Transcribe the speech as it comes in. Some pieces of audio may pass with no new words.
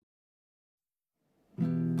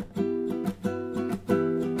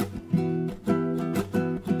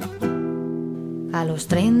A los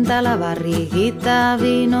 30 la barriguita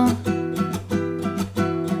vino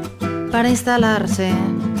para instalarse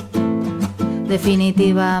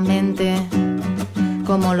definitivamente,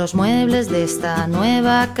 como los muebles de esta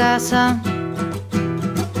nueva casa.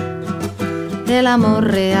 El amor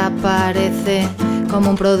reaparece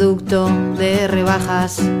como un producto de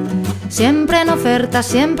rebajas, siempre en oferta,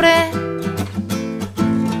 siempre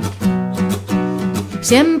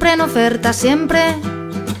en oferta, siempre.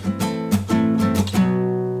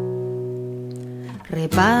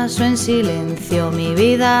 Repaso en silencio mi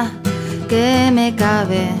vida que me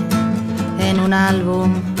cabe en un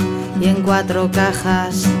álbum y en 4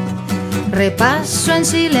 cajas. Repaso en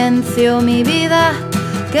silencio mi vida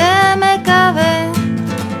que me cabe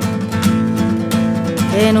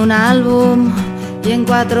en un álbum y en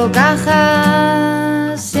 4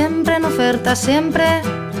 cajas. Siempre en oferta, siempre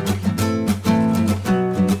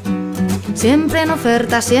en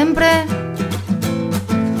oferta, siempre.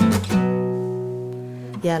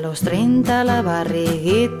 Y a los 30 la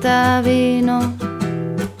barriguita vino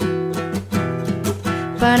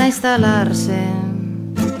para instalarse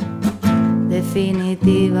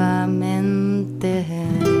definitivamente.